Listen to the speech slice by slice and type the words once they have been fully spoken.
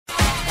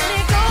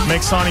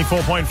Mix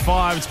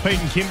 94.5. It's Pete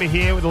and Kymba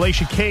here with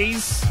Alicia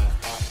Keys,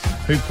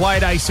 who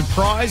played a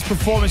surprise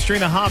performance during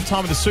the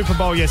halftime of the Super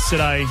Bowl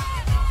yesterday.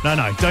 No,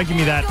 don't give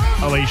me that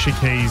Alicia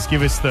Keys.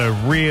 Give us the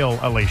real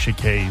Alicia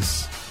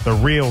Keys. The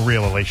real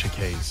Alicia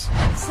Keys.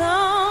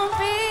 Some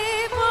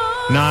people.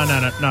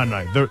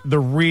 No. The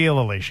real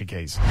Alicia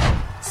Keys.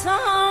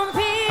 Some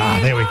people.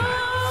 There we go.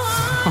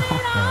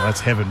 Oh,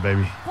 that's heaven,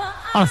 baby.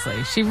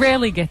 Honestly, she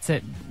rarely gets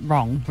it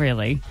wrong,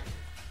 really.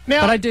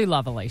 Now, but I do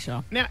love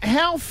Alicia. Now,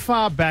 how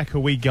far back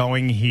are we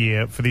going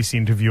here for this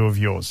interview of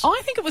yours?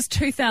 I think it was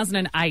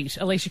 2008.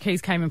 Alicia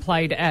Keys came and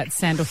played at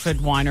Sandalford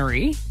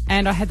Winery,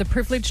 and I had the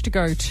privilege to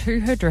go to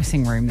her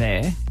dressing room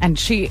there, and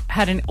she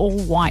had an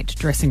all-white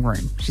dressing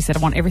room. She said, I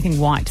want everything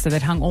white, so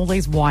they'd hung all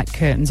these white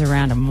curtains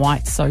around and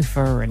white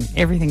sofa, and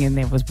everything in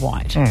there was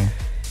white.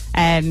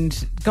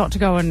 And got to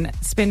go and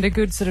spend a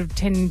good sort of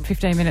 10,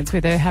 15 minutes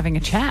with her having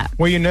a chat.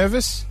 Were you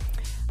nervous?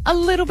 A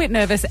little bit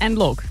nervous, and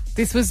look,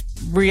 this was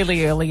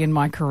really early in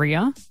my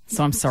career,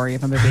 so I'm sorry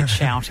if I'm a bit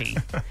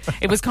shouty.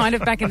 It was kind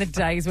of back in the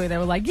days where they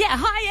were like, yeah,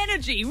 high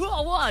energy,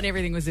 whoa, and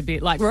everything was a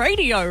bit like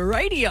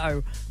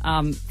radio.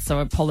 So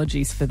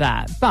apologies for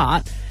that.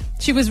 But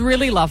she was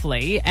really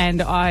lovely,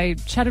 and I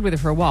chatted with her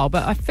for a while,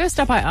 but first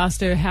up I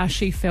asked her how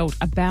she felt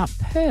about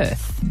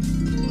Perth.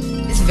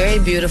 It's very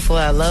beautiful.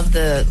 I love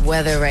the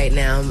weather right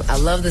now. I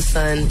love the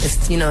sun.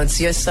 It's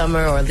your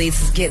summer, or at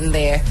least it's getting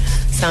there.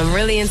 So I'm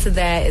really into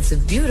that. It's a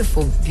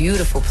beautiful,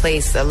 beautiful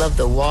place. I love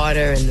the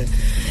water, and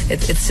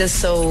it's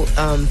just so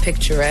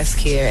picturesque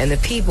here. And the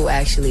people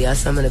actually are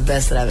some of the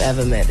best that I've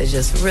ever met. They're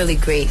just really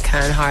great,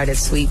 kind-hearted,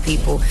 sweet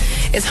people.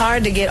 It's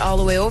hard to get all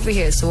the way over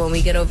here. So when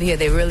we get over here,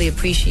 they really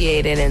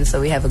appreciate it. And so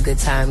we have a good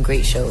time,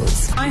 great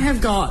shows. I have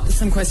got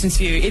some questions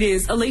for you. It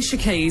is Alicia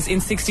Keys in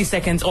 60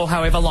 seconds or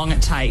however long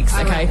it takes,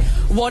 okay?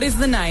 What is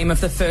the name of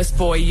the first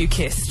boy you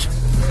kissed?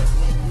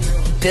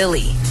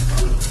 Billy.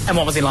 And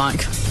what was he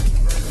like?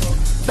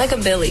 Like a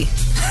Billy.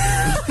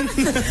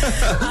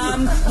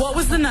 What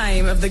was the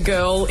name of the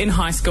girl in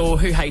high school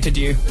who hated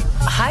you?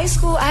 High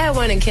school? I had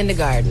one in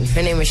kindergarten.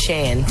 Her name was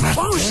Shan.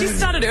 Oh, she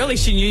started early.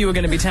 She knew you were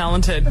going to be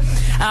talented.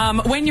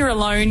 When you're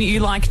alone,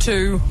 you like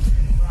to...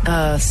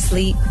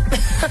 sleep.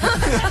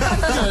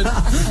 Good.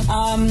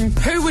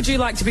 Who would you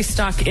like to be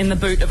stuck in the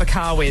boot of a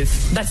car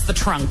with? That's the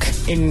trunk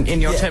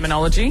in your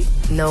terminology.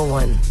 No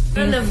one.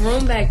 Not enough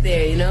room back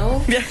there, you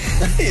know? Yeah.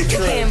 You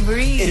can't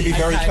breathe. It'd be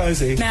very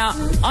cozy. Now,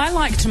 I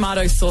like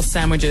tomato sauce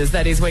sandwiches.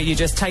 That is where you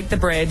just take the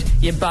bread,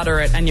 you butter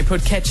it, and you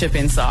put ketchup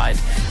inside.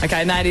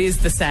 Okay, and that is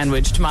the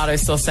sandwich, tomato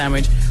sauce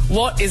sandwich.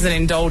 What is an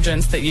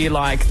indulgence that you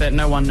like that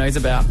no one knows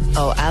about?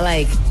 Oh, I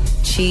like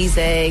cheese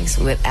eggs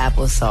with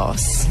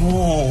applesauce.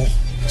 Oh,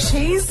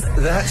 Cheese?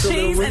 that's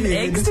Cheese and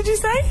eggs, did you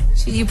say?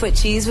 You put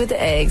cheese with the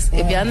eggs.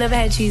 If y'all never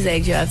had cheese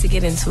eggs, you have to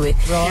get into it.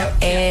 Right.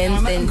 And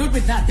I'm then good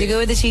with that. you go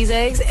with the cheese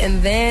eggs,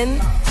 and then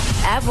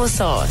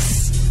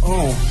applesauce.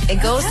 Oh.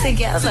 It goes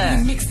together.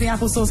 You mix the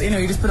applesauce in, or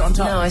you just put it on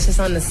top? No, it's just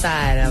on the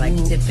side. I like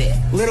to dip it.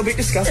 A little bit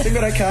disgusting,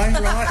 but okay.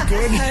 Right,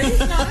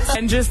 good.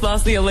 And just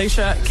lastly,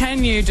 Alicia,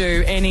 can you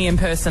do any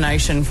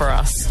impersonation for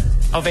us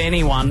of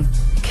anyone?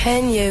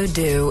 Can you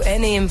do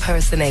any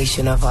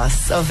impersonation of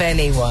us, of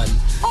anyone?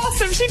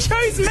 Awesome, she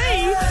chose me.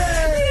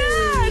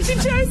 Yeah, she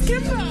chose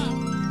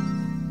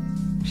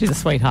Kymba. She's a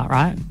sweetheart,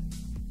 right?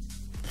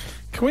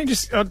 Can we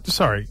just...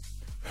 sorry.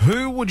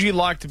 Who would you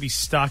like to be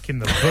stuck in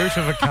the boot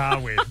of a car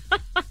with?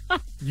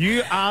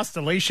 You asked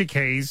Alicia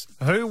Keys,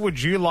 who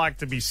would you like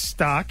to be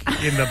stuck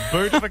in the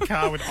boot of a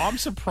car with? I'm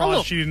surprised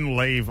look, she didn't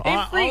leave.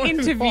 Every I was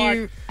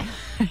interview,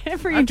 like,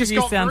 every that just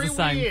interview got sounds the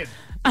very same. weird.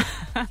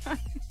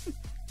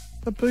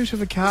 The boot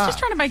of a car. Just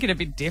trying to make it a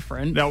bit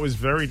different. That was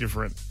very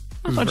different.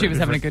 I thought she was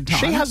having a good time.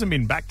 She hasn't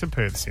been back to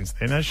Perth since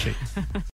then, has she?